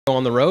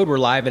on the road. We're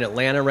live in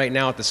Atlanta right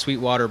now at the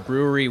SweetWater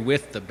Brewery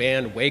with the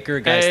band Waker.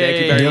 Guys,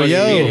 thank you very much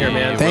for being here,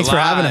 man. Thanks for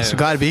having us. We're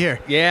glad to be here.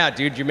 Yeah,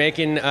 dude, you're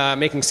making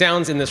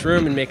sounds in this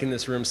room and making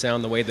this room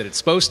sound the way that it's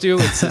supposed to.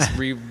 It's this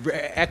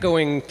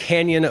echoing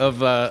canyon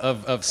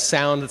of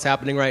sound that's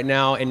happening right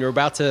now, and you're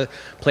about to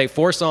play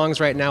 4 songs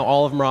right now.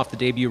 All of them are off the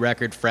debut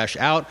record, Fresh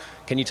Out.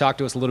 Can you talk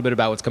to us a little bit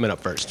about what's coming up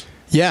first?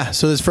 Yeah,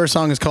 so this first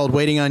song is called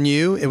Waiting on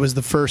You. It was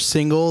the first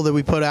single that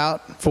we put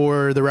out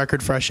for the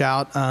record Fresh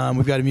Out.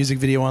 We've got a music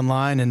video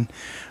online, and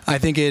I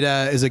think it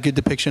is a good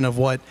depiction of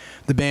what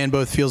the band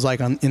both feels like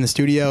in the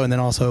studio and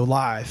then also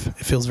live.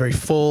 It feels very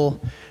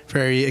full,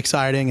 very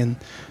exciting, and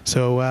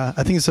so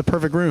I think it's a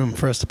perfect room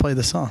for us to play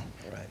this song.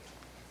 All right.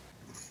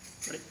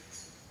 Ready?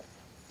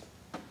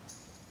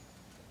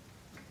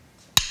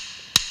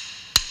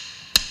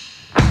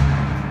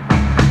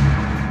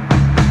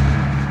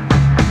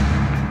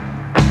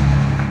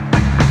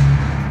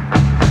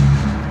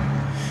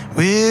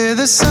 With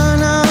the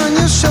sun on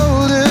your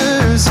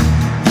shoulders,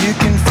 you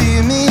can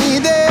feel me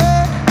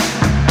there.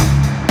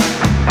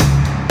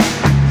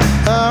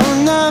 Oh,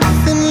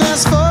 nothing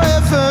lasts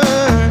forever,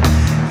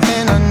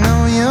 and I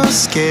know you're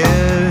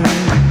scared.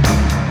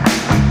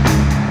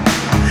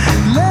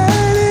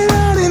 Let it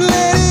out and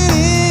let it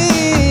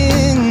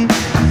in.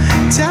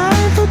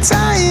 Time for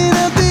tying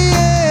up the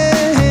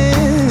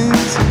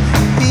ends.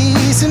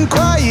 Peace and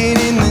quiet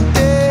in the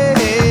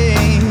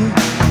day,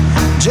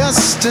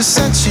 just to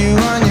set you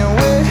on your way.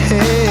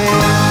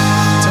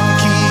 Don't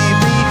keep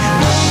me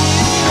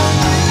waiting on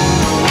you.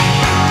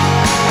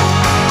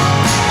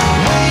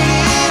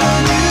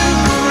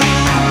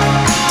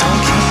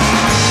 Don't keep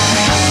me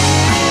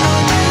waiting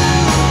on you.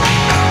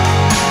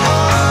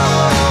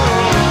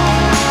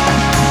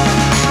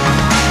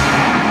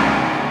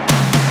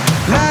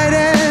 Light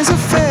as a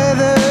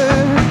feather,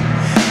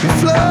 you've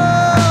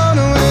flown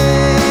away.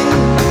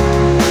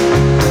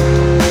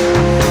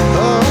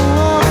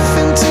 Off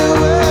into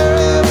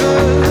wherever,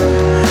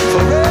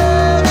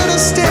 forever to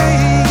stay.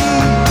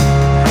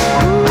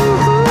 Ooh,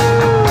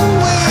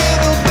 we're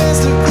the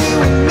best of you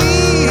and me.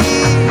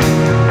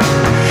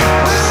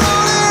 We're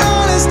holding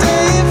on and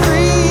staying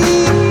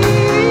free.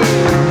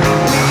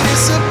 We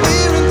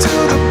disappear into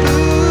the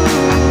blue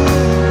and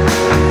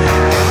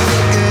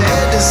look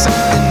ahead to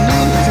something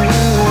new.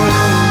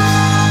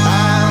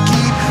 I'll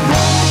keep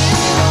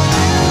waiting on you, waiting on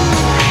you.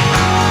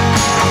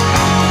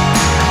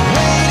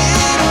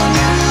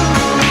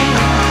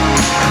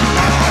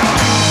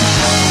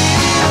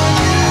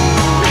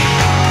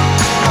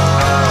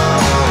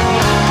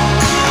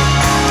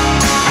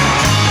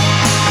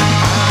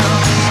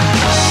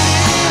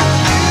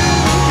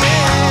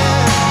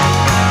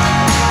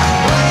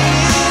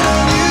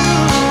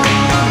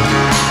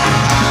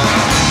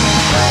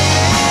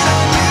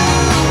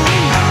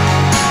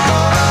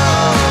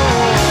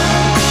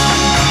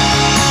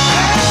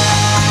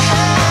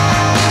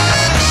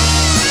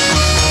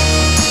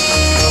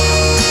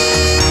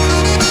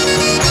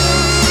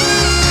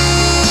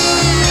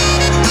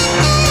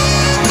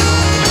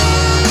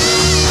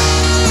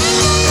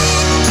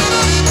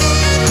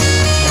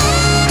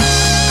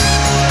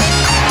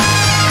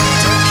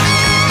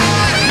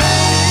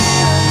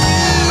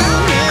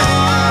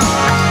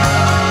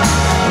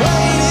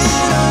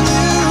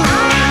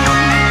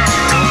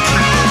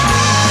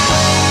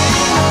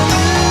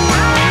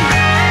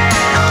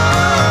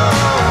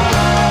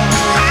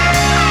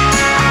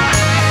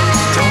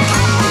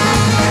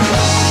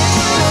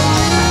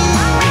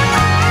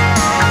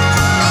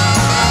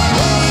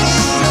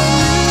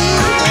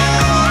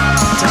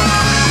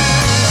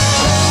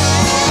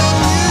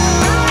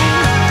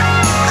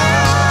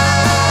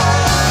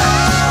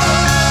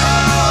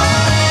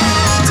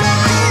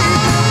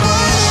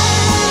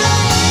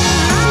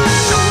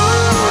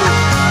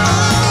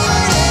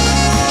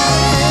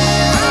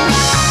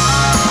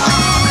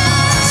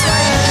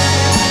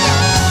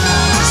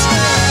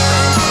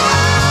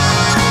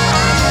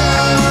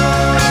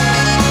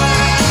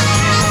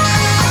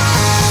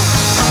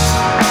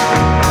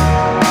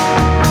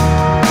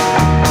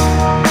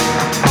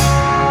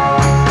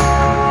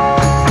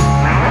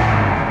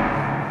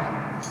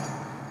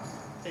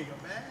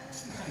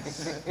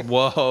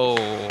 Whoa.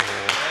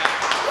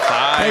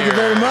 Thank you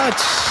very much.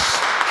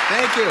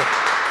 Thank you.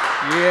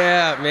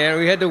 Yeah, man,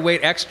 we had to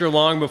wait extra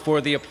long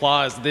before the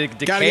applause. The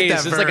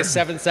decays, there's like a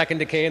 7-second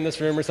decay in this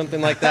room or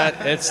something like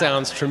that. It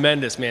sounds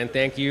tremendous, man.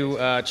 Thank you.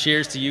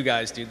 Cheers to you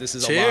guys, dude. This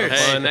is a lot of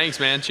fun. Hey, thanks,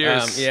 man.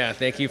 Cheers. Yeah,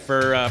 thank you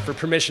for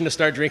permission to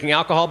start drinking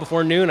alcohol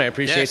before noon. I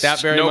appreciate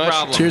that very much. No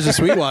problem. Cheers to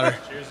SweetWater.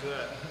 Cheers to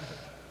that.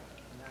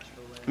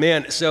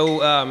 Man,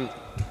 so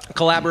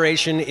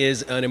collaboration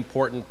is an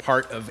important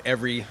part of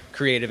every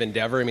creative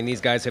endeavor. I mean, these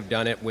guys have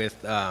done it with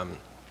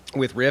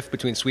Riff,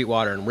 between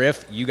SweetWater and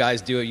Riff. You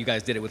guys do it. You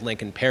guys did it with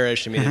Lincoln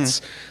Parish. I mean,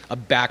 it's a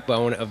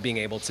backbone of being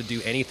able to do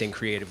anything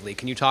creatively.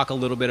 Can you talk a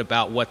little bit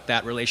about what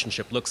that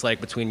relationship looks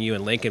like between you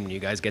and Lincoln when you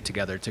guys get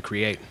together to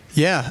create?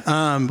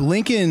 Yeah,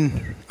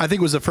 Lincoln, I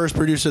think, was the first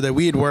producer that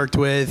we had worked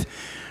with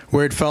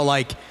where it felt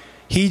like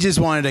he just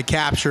wanted to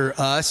capture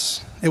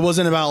us. It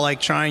wasn't about like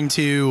trying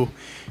to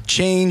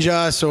change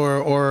us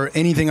or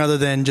anything other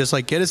than just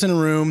like get us in a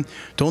room.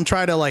 Don't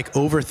try to like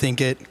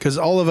overthink it, because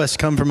all of us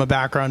come from a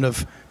background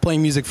of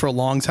playing music for a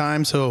long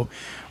time. So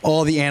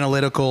all the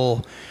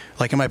analytical,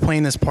 like, am I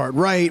playing this part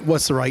right?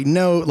 What's the right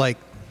note? Like,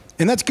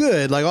 and that's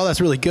good. Like, all that's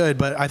really good.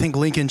 But I think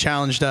Lincoln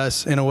challenged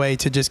us in a way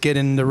to just get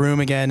in the room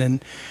again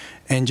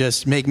and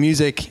just make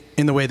music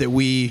in the way that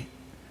we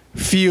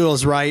feel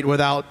is right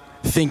without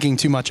thinking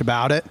too much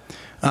about it.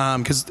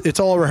 Because it's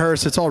all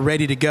rehearsed, it's all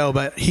ready to go,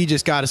 but he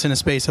just got us in a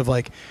space of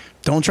like,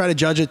 don't try to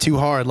judge it too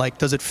hard. Like,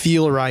 does it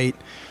feel right?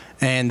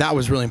 And that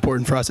was really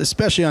important for us,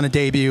 especially on a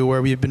debut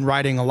where we've been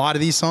writing a lot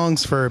of these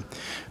songs for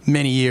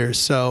many years.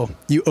 So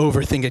you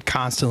overthink it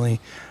constantly.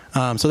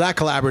 So that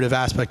collaborative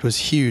aspect was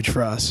huge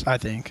for us, I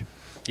think.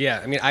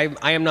 Yeah, I mean,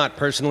 I am not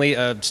personally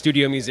a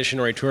studio musician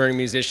or a touring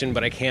musician,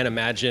 but I can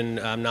imagine,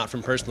 not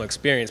from personal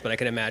experience, but I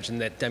can imagine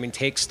that, I mean,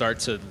 takes start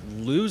to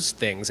lose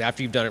things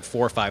after you've done it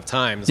 4 or 5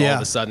 times. Yeah. All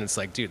of a sudden it's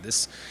like, dude,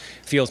 this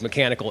feels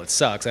mechanical, it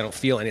sucks, I don't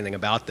feel anything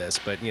about this.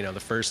 But, you know, the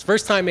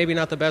first time maybe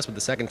not the best, but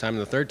the second time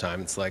and the third time,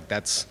 it's like,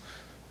 that's,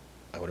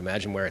 I would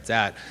imagine, where it's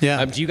at.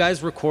 Yeah. Do you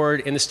guys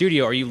record in the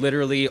studio? Are you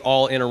literally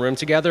all in a room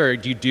together, or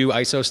do you do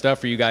ISO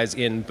stuff? Are you guys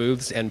in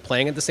booths and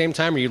playing at the same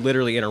time, or are you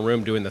literally in a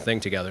room doing the thing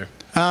together?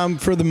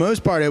 For the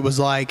most part, it was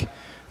like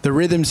the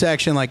rhythm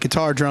section, like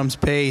guitar, drums,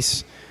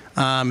 bass,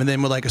 and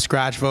then with like a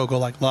scratch vocal,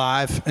 like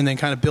live, and then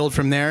kind of build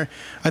from there.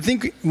 I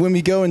think when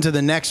we go into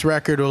the next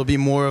record, it'll be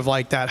more of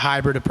like that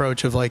hybrid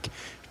approach of like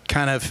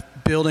kind of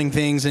building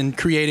things and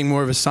creating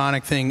more of a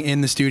sonic thing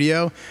in the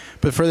studio.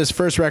 But for this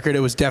first record, it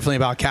was definitely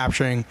about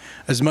capturing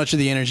as much of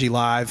the energy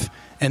live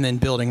and then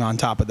building on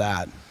top of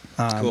that.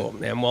 Cool,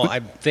 man. Well, I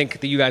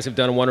think that you guys have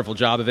done a wonderful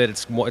job of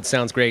it. It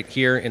sounds great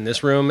here in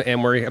this room,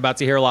 and we're about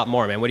to hear a lot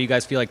more, man. What do you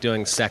guys feel like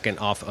doing second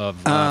off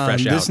of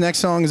Fresh Out? This next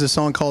song is a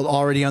song called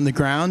Already on the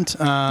Ground.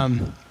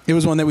 It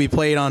was one that we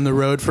played on the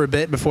road for a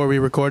bit before we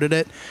recorded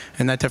it,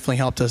 and that definitely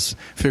helped us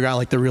figure out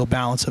like the real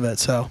balance of it.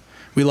 So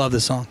we love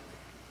this song.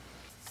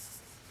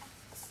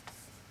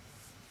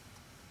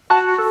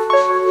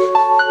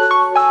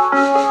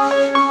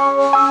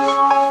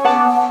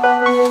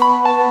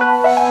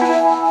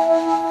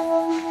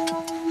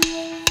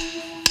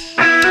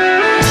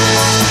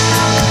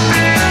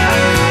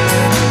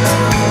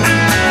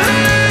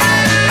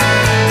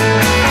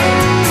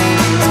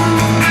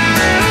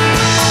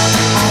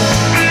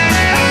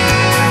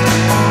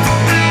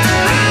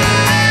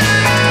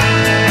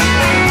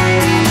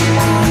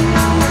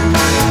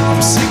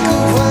 I'm sick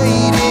of waiting.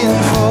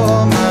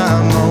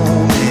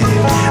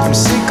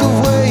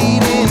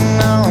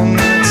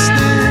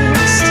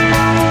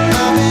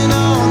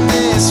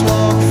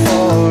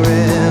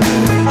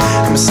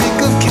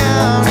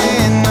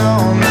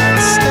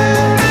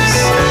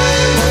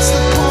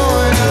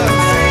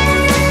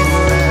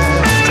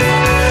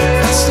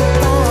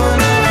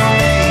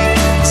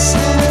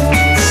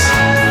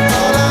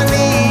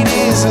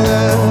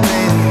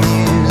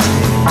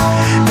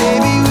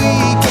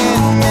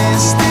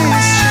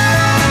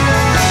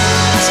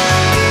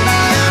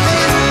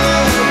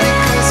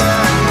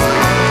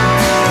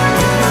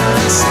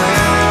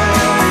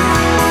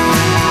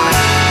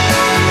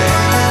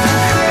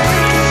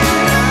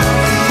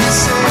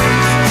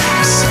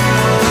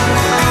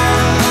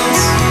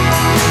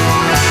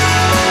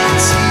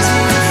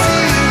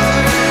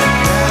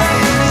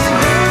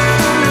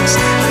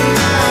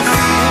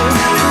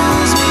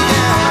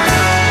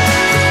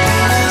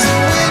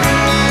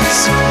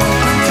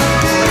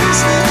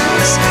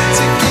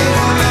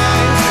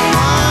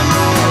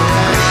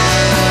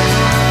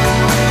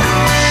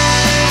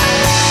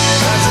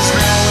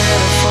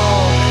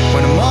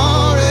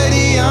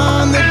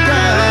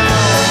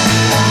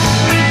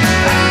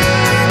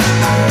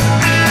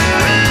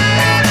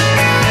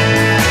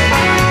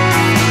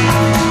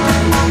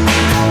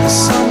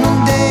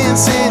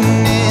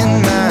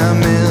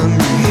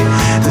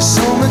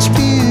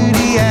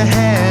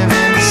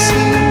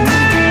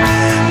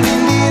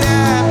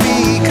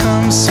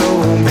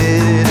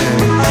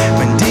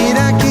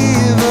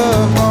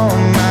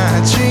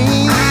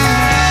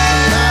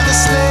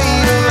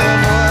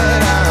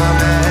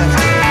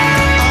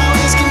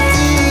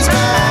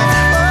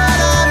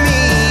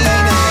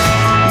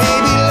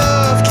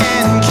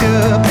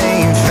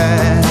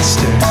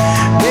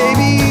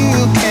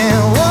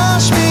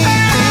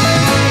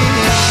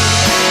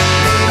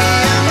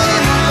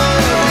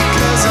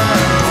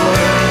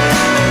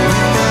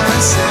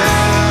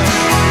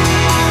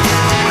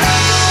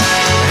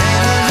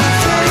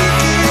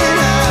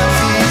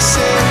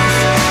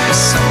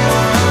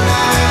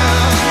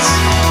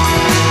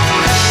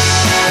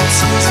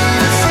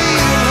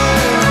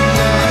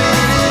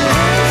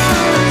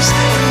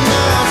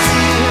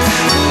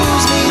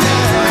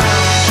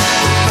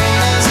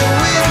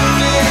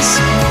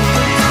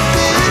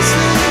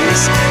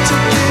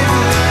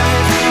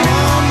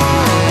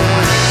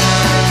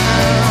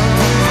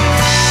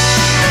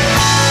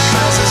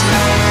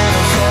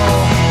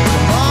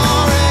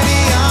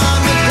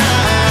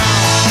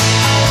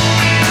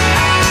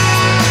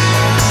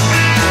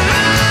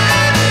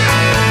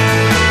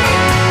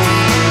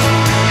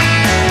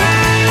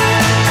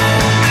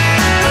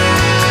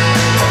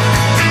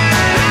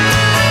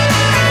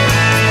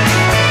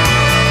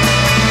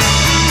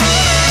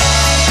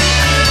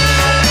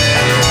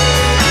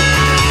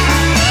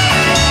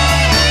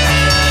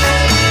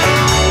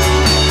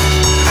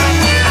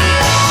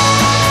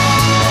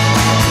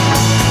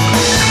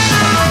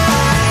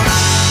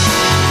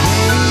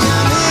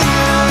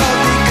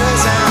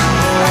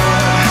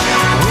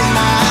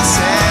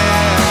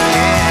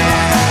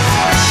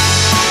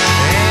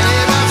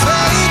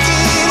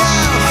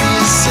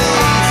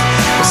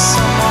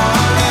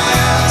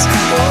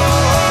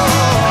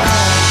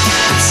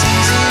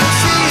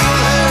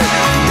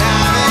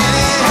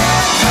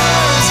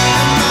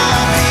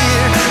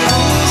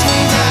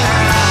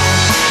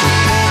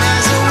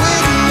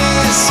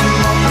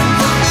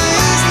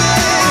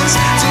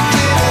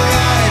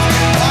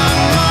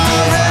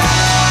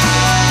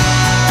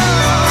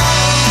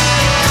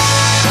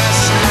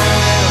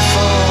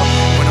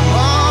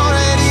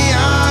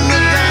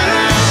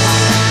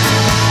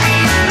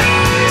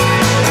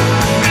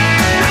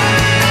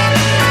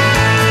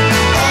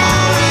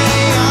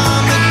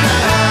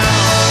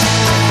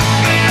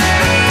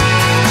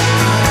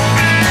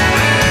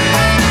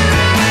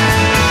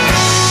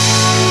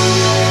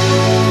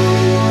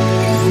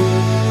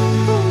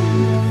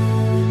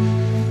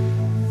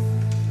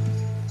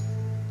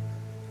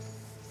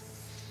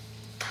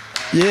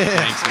 Yeah.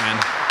 Thanks,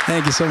 man.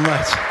 Thank you so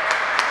much.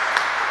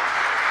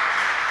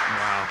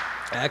 Wow.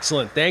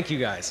 Excellent. Thank you,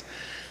 guys.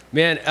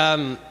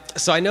 Man,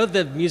 so I know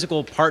the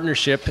musical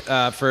partnership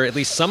for at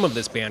least some of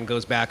this band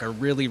goes back a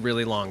really,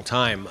 really long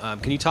time.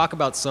 Can you talk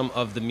about some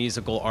of the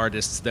musical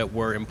artists that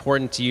were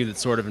important to you that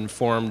sort of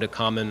informed a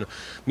common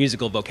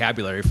musical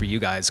vocabulary for you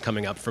guys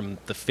coming up from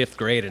the 5th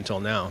grade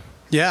until now?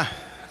 Yeah.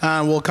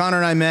 Well, Connor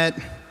and I met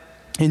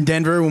in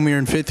Denver when we were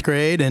in 5th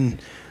grade,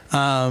 and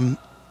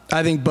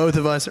I think both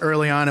of us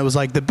early on, it was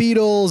like the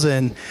Beatles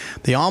and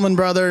the Allman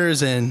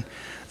Brothers and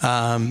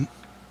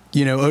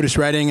Otis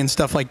Redding and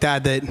stuff like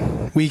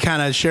that we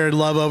kind of shared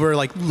love over,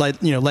 like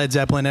Led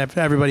Zeppelin,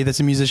 everybody that's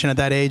a musician at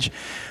that age.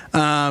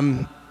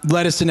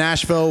 Led us to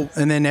Nashville,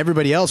 and then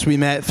everybody else we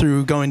met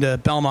through going to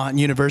Belmont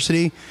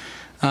University.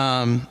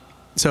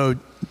 So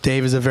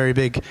Dave is a very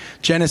big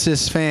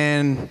Genesis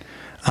fan.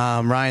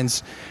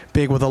 Ryan's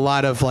big with a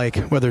lot of, like,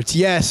 whether it's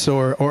Yes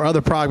or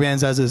other prog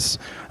bands, as is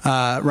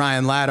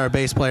Ryan Ladd, our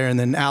bass player, and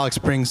then Alex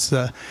brings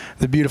the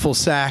beautiful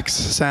sax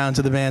sound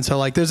to the band. So,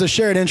 like, there's a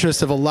shared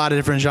interest of a lot of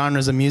different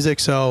genres of music.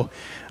 So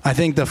I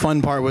think the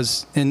fun part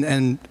was,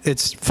 and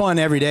it's fun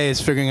every day,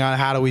 is figuring out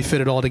how do we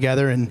fit it all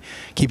together and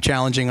keep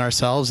challenging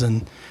ourselves.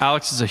 And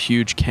Alex is a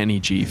huge Kenny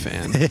G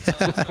fan.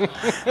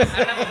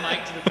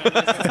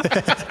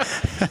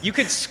 You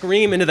could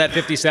scream into that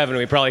 57 and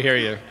we'd probably hear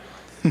you.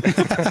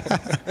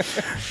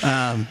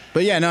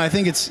 But yeah, no, I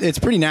think it's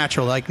pretty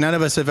natural. Like, none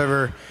of us have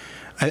ever,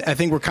 I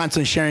think we're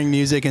constantly sharing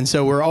music, and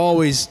so we're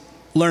always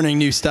learning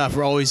new stuff.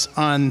 We're always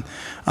on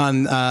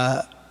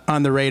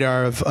the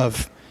radar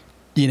of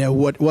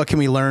what can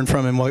we learn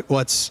from, and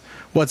what's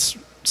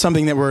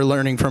something that we're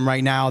learning from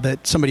right now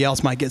that somebody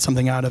else might get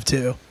something out of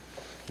too.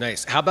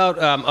 Nice. How about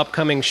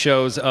upcoming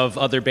shows of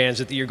other bands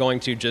that you're going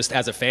to just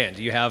as a fan?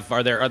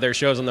 Are there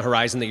shows on the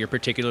horizon that you're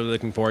particularly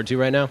looking forward to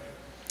right now?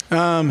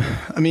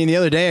 I mean, the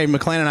other day,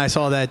 McLean and I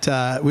saw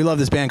that we love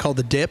this band called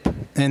The Dip,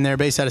 and they're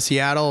based out of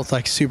Seattle. It's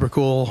like super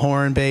cool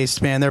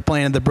horn-based band. They're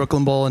playing at the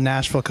Brooklyn Bowl in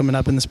Nashville coming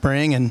up in the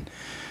spring, and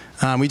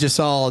we just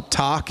saw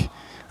Talk,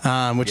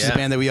 which is a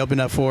band that we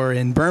opened up for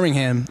in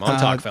Birmingham.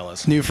 Talk,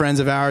 fellas. New friends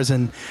of ours,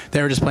 and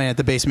they were just playing at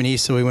the Basement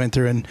East, so we went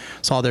through and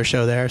saw their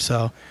show there.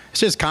 So it's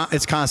just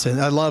it's constant.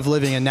 I love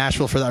living in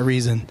Nashville for that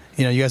reason.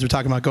 You guys were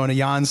talking about going to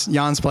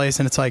Jan's place,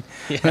 and it's like,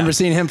 I remember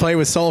seeing him play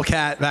with Soul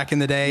Cat back in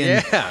the day.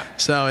 And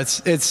so it's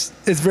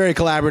very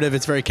collaborative.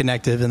 It's very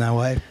connective in that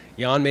way.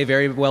 Jan may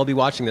very well be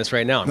watching this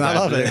right now. I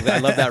love it. I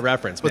love that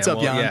reference. What's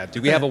up, Jan?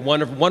 Yeah, we have a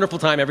wonderful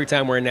time every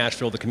time we're in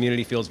Nashville. The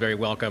community feels very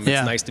welcome.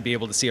 It's nice to be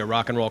able to see a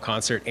rock and roll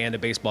concert and a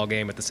baseball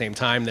game at the same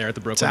time there at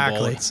the Brooklyn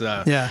Bowl. It's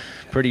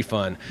pretty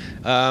fun.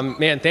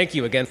 Man, thank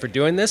you again for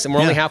doing this. And we're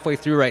only halfway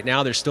through right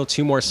now. There's still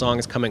 2 more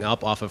songs coming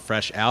up off of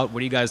Fresh Out.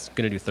 What are you guys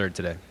going to do third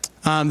today?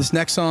 This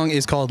next song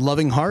is called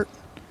Loving Heart.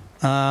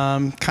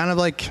 Kind of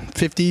like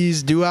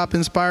 50s doo-wop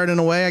inspired in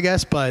a way, I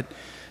guess, but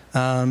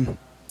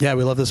yeah,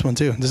 we love this one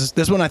too.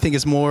 This one I think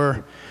is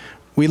more,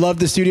 we love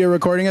the studio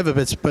recording of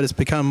it, but it's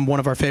become one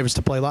of our favorites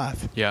to play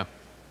live. Yeah.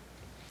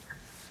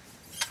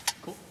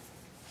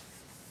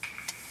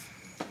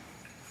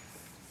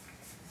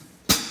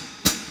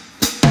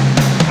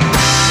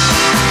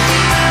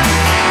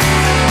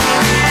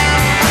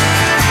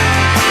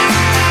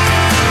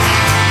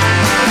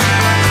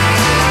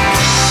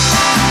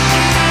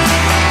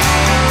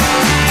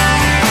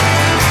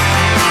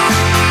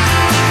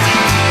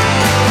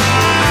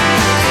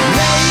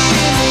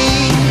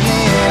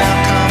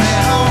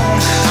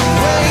 I'm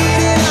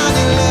waiting on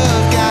your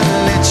love, gotta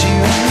let you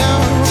know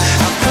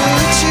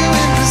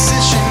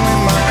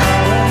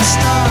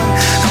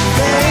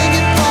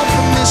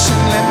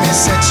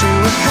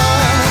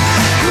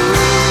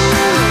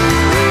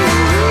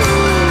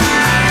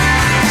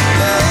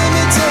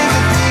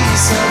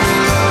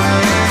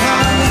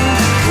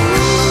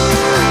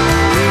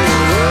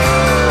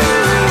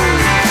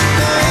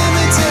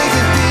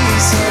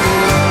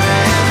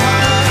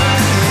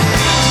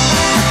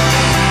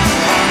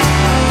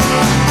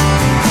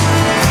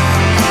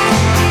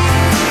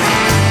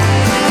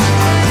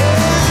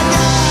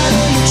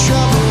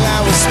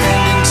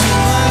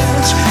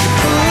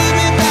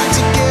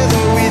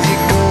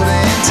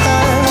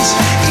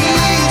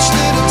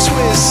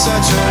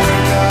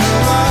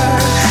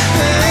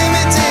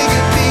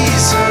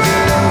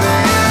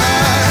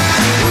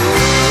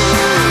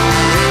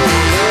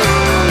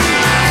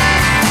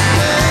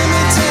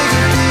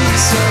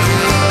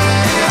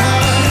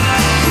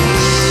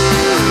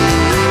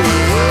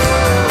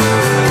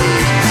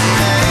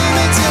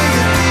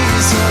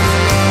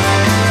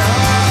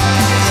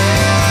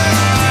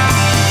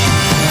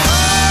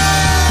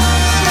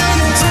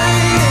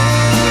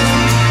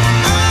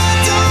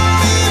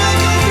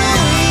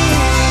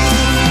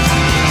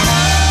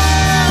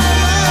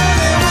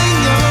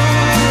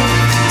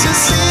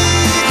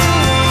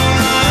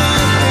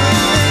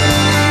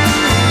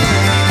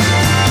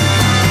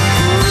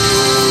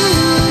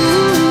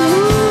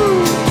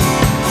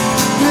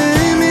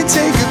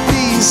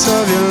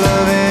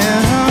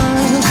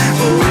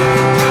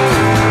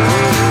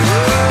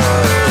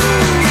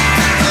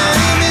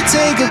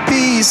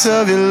piece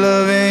of your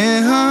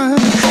loving heart.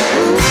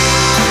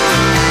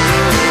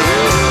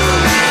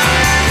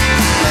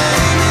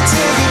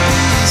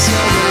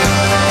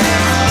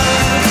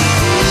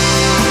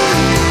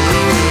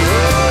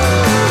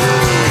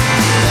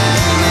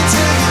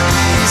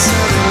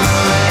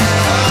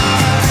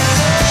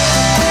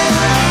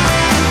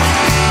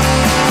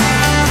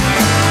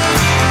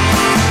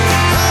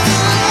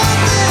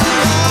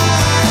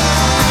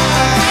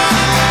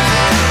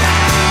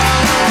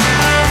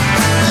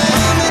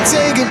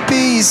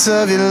 Piece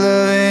of your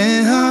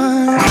loving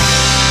heart.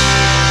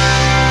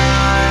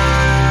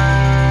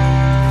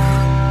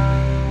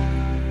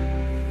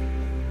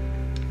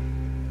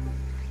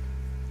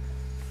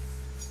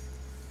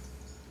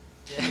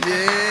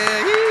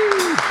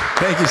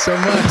 Thank you so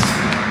much.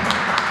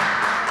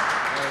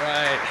 All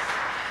right.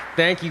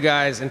 Thank you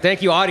guys, and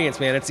thank you audience,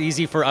 man. It's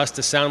easy for us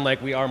to sound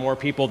like we are more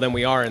people than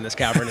we are in this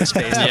cavernous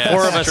space. The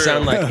four of us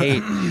sound like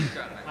 8.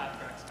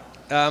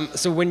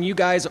 So when you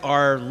guys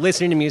are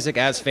listening to music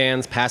as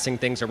fans, passing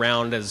things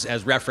around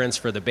as reference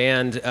for the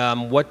band,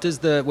 what does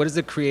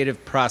the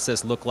creative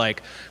process look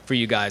like for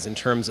you guys in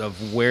terms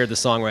of where the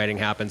songwriting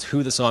happens,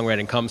 who the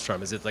songwriting comes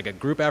from? Is it like a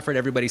group effort,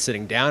 everybody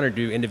sitting down, or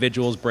do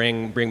individuals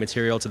bring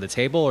material to the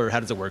table, or how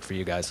does it work for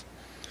you guys?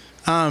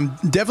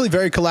 Definitely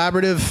very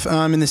collaborative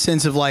in the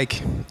sense of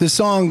like the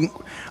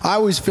song. I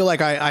always feel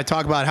like I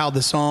talk about how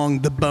the song,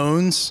 the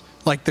bones,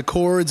 like the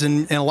chords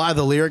and a lot of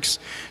the lyrics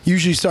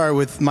usually start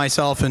with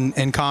myself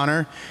and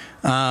Connor.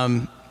 But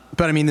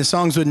I mean, the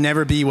songs would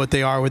never be what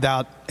they are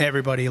without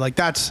everybody. Like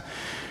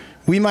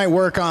we might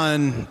work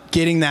on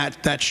getting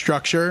that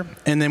structure,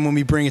 and then when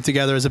we bring it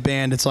together as a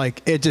band, it's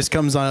like it just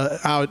comes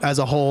out as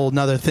a whole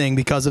nother thing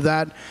because of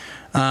that.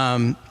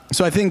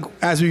 So I think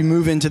as we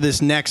move into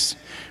this next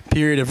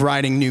period of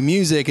writing new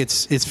music,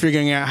 it's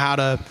figuring out how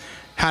to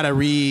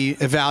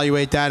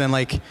reevaluate that and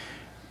like,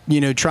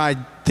 try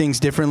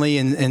things differently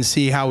and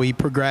see how we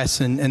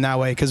progress in that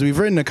way. Because we've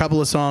written a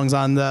couple of songs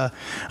on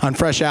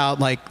Fresh Out,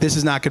 like This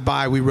Is Not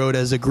Goodbye, we wrote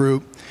as a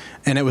group,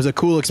 and it was a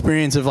cool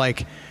experience of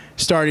like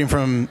starting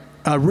from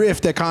a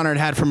riff that Connor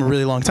had from a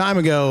really long time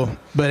ago,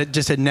 but it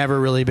just had never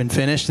really been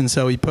finished. And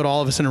so he put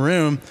all of us in a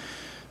room.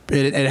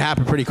 It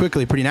happened pretty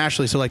quickly, pretty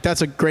naturally. So like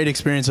that's a great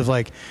experience of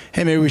like,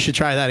 hey, maybe we should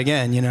try that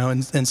again,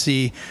 and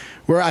see.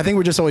 I think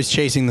we're just always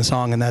chasing the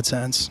song in that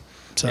sense.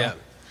 So. Yeah.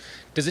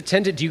 Do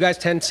you guys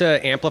tend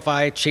to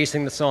amplify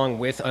chasing the song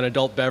with an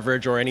adult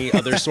beverage or any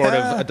other sort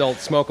of adult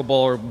smokable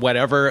or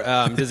whatever?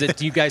 Does it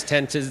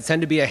tend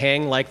to be a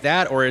hang like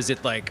that, or is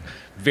it like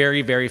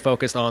very, very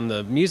focused on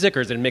the music, or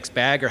is it a mixed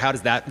bag, or how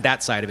does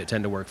that side of it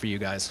tend to work for you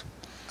guys?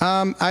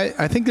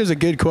 I think there's a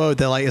good quote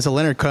that like it's a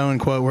Leonard Cohen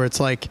quote where it's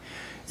like,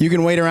 you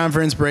can wait around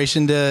for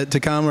inspiration to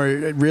come,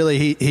 or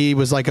really he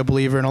was like a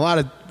believer, and a lot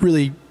of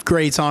really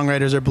great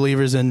songwriters are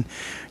believers, and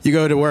you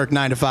go to work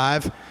 9 to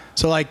 5.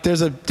 So like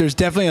there's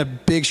definitely a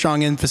big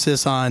strong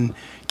emphasis on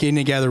getting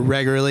together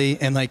regularly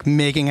and like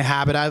making a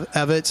habit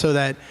of it, so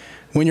that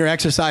when you're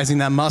exercising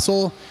that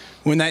muscle,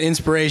 when that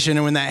inspiration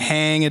and when that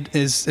hang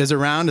is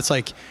around, it's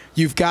like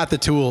you've got the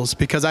tools.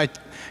 Because I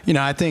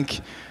think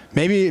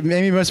maybe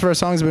most of our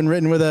songs have been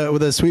written with a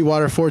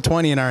SweetWater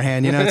 420 in our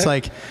hand. It's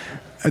like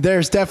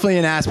there's definitely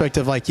an aspect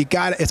of like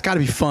it's got to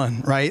be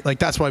fun, right? Like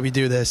that's why we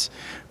do this.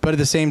 But at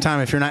the same time,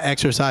 if you're not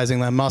exercising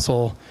that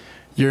muscle,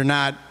 you're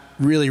not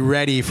really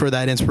ready for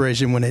that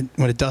inspiration when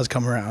it does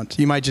come around.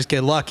 You might just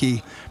get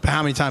lucky, but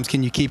how many times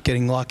can you keep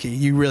getting lucky?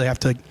 You really have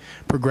to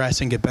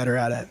progress and get better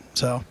at it.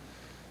 So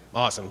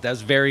awesome.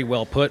 That's very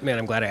well put, man.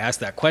 I'm glad I asked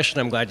that question.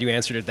 I'm glad you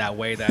answered it that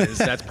way.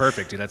 That's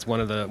perfect, dude. That's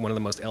one of the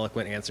most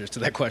eloquent answers to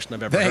that question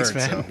I've ever heard.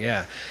 Man.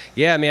 So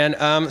yeah,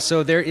 man.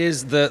 So there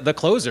is the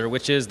closer,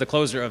 which is the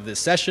closer of this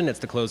session. It's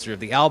the closer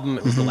of the album.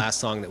 It was the last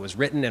song that was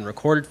written and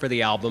recorded for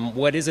the album.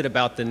 What is it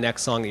about the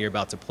next song that you're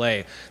about to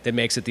play that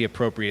makes it the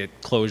appropriate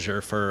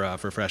closure for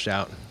Fresh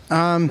Out?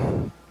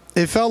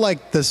 It felt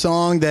like the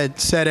song that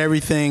said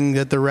everything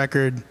that the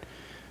record,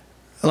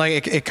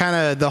 like it kind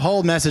of, the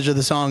whole message of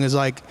the song is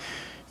like,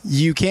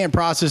 you can't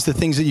process the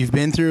things that you've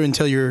been through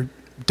until you're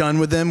done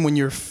with them, when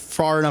you're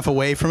far enough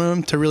away from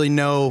them to really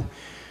know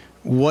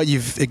what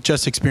you've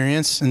just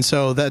experienced. And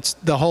so that's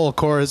the whole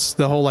chorus,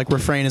 the whole like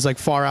refrain is like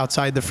far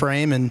outside the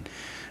frame. And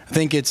I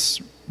think it's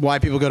why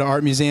people go to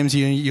art museums.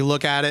 You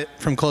look at it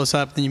from close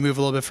up, then you move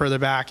a little bit further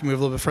back,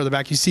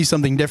 you see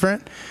something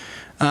different.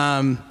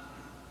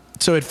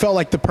 So it felt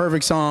like the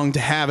perfect song to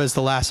have as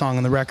the last song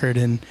on the record.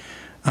 And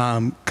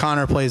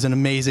Connor plays an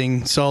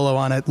amazing solo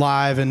on it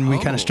live, and we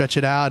kind of stretch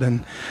it out,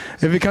 and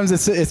it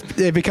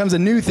becomes a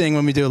new thing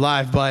when we do it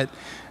live. But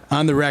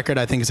on the record,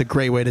 I think it's a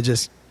great way to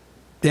just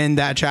end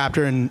that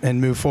chapter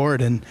and move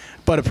forward,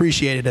 but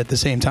appreciate it at the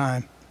same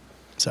time.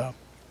 So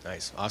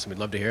nice, awesome. We'd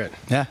love to hear it.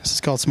 Yeah, this is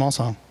called Small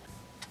Song.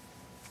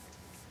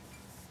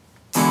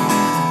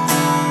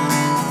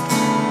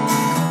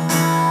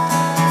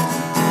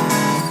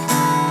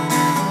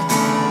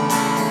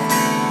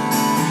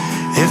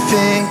 If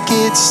it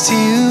gets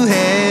too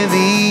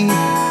heavy,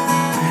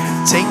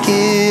 take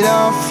it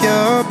off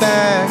your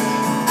back.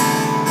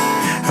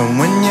 And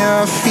when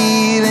you're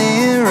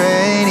feeling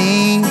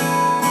ready,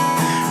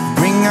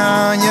 waiting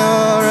on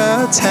your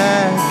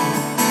attack.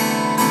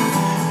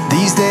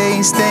 These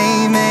days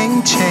they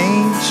may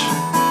change,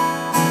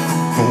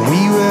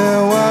 we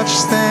will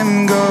watch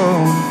them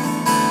go.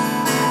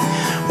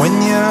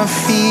 When you're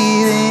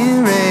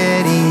feeling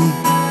ready,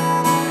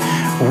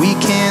 we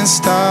can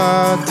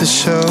start the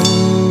show.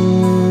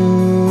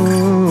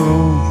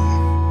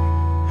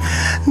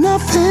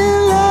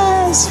 Nothing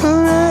lasts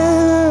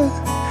forever,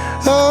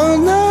 oh,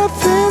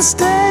 nothing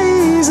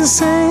stays the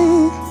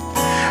same,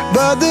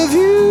 but the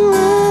view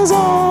is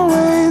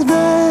always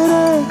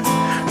better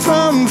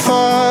from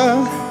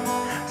far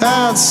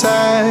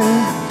outside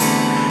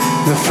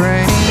the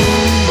frame.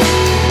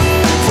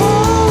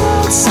 Far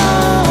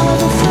outside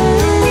the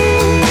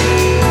frame.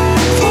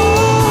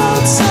 Far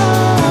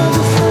outside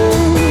the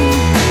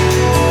frame.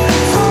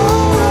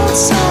 Far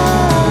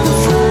outside the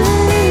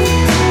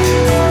frame.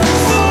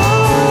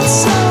 Far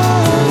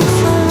outside the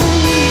frame.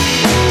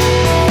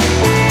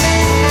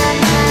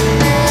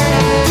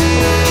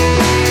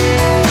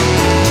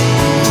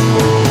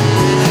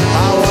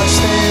 I watch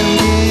them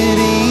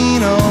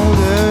getting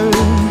older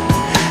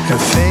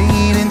and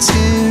fade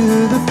into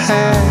the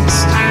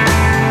past.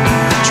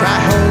 Try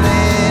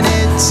holding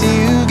it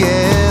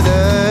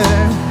together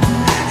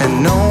and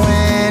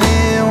knowing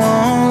it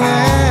won't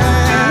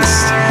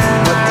last.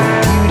 But the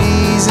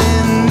beauty's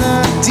in the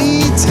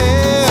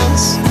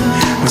details,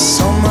 with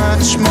so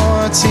much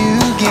more to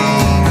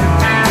gain.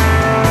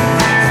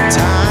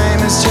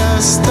 Time is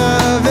just a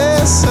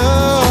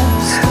vessel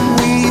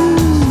we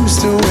use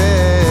to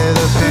wear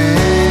the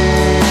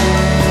pain.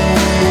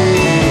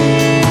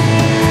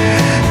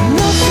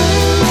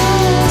 Nothing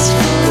lasts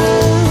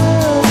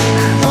forever,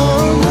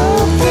 oh,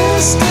 nothing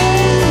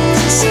stays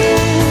the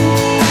same,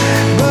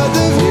 but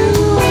the view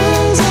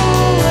is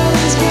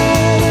always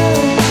better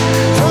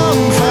from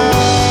far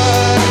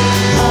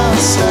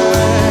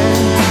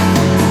outside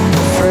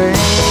the frame.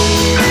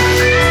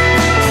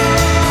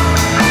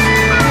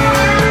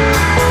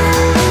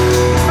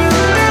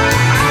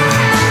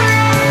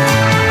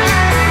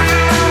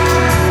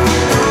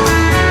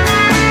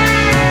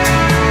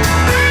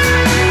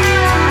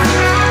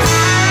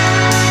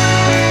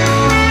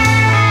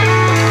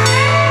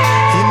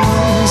 He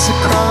moves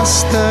across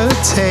the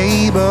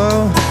table,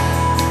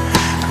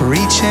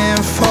 reaching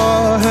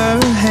for her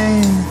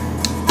hand.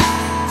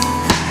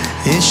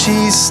 Is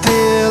she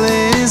still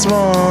his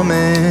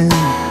woman?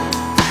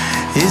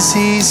 Is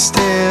he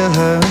still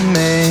her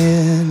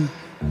man?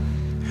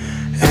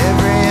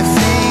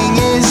 Everything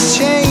is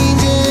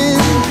changing,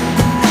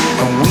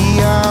 and we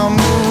all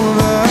move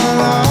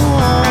along.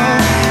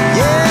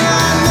 Yeah,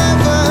 I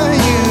never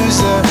use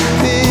the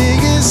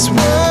biggest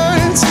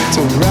words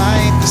to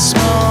write the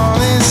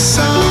smallest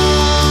song.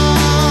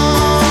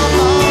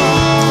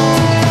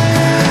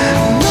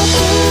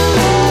 Nothing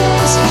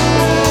lasts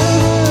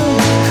forever,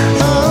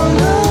 oh,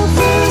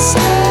 nothing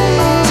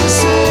stays the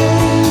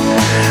same,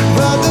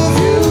 but the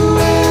view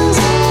is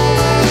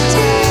always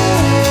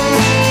better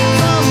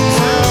from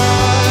far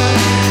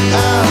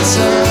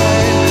outside.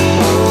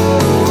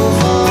 Oh,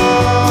 far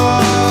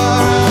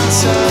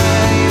outside.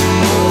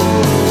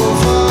 Oh,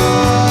 far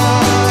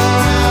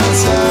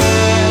outside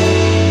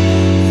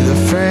the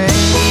frame.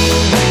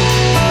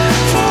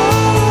 Far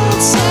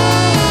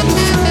outside the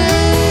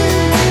frame.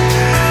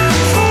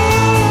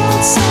 Far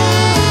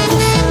outside the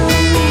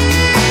frame.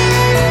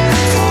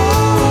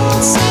 Far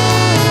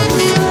outside the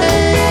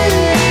frame.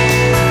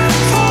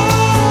 Far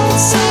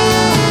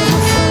outside the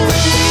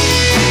frame.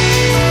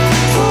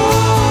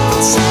 Far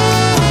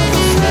outside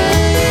the frame.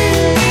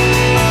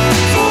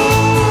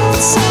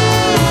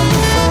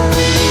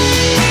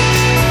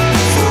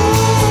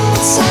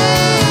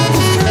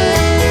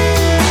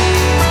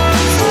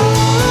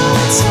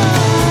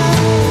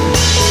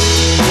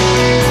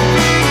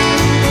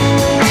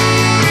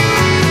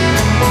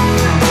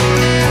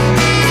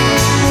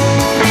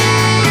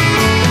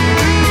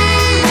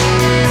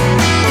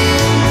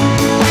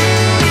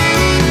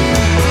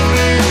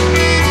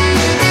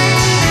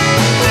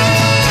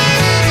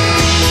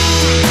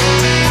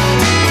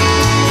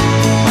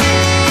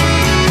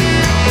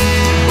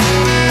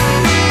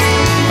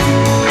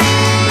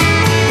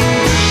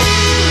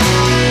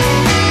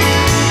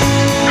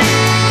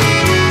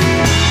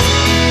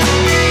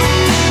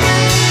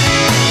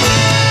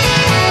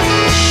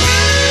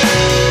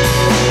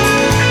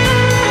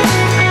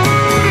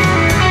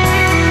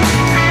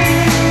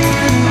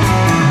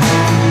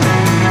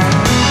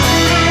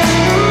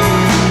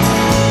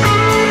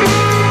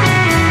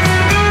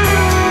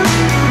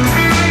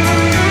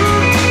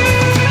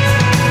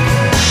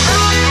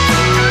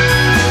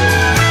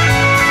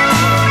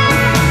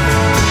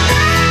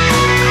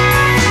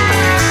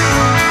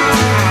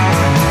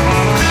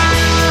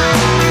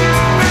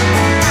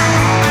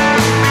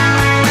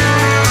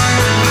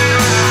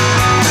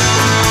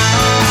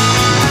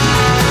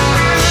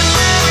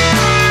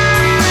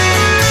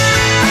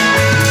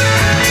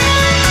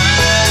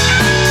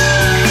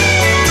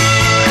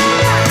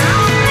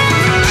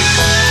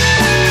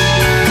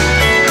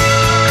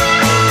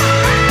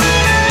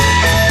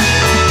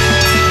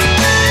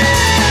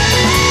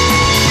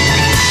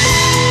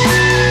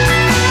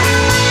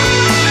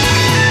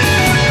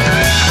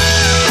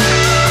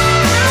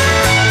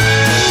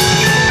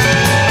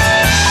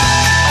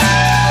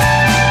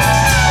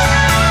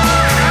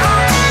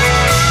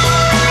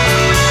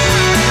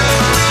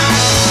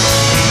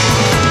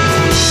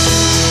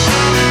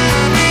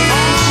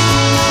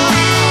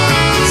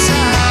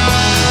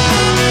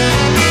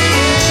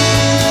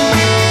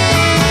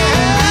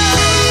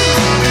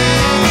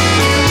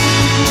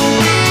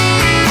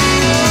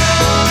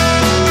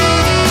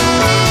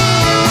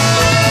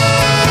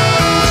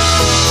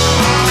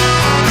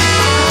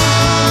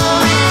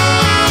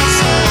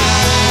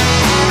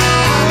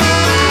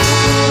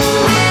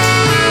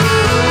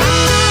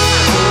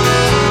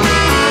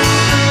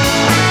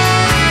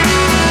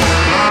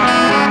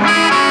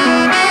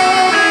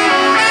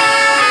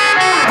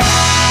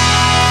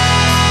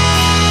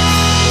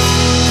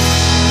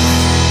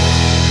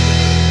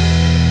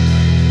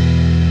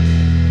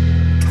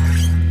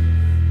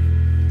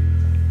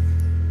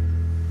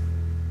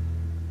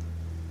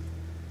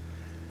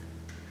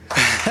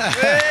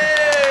 Hey!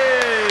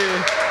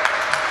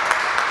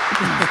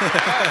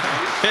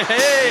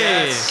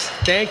 Yes.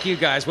 Thank you,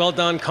 guys. Well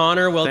done,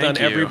 Connor. Well done,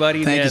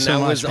 everybody. Thank you so that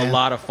much, was man. a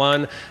lot of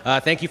fun.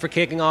 Thank you for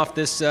kicking off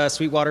this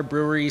SweetWater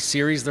Brewery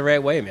series the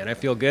right way, man. I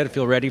feel good. I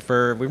feel ready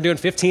for. We're doing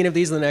 15 of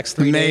these in the next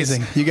 3 days.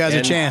 Amazing. You guys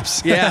are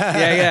champs.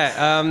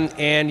 Yeah.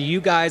 And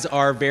you guys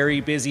are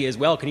very busy as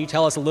well. Can you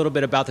tell us a little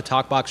bit about the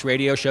Talkbox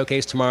Radio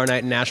Showcase tomorrow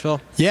night in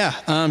Nashville?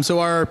 Yeah. So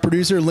our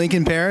producer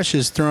Lincoln Parrish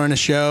is throwing a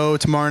show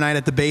tomorrow night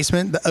at the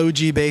basement, the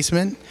OG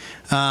basement.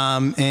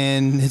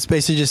 And it's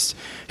basically just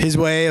his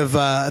way of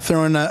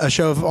throwing a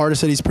show of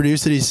artists that he's produced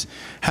that he's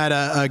had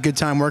a good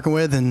time working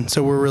with, and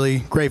so we're really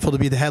grateful to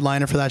be the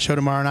headliner for that show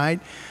tomorrow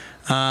night.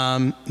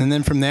 And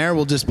then from there,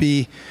 we'll just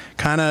be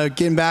kind of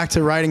getting back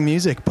to writing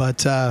music,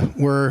 but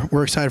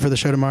we're excited for the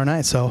show tomorrow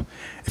night. So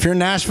if you're in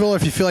Nashville, or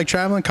if you feel like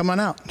traveling, come on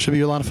out. It should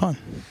be a lot of fun.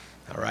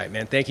 All right,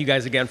 man. Thank you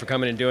guys again for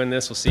coming and doing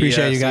this. We'll see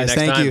Appreciate you you guys. next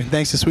time. Thank you.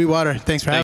 Thanks to SweetWater. Thanks for having me.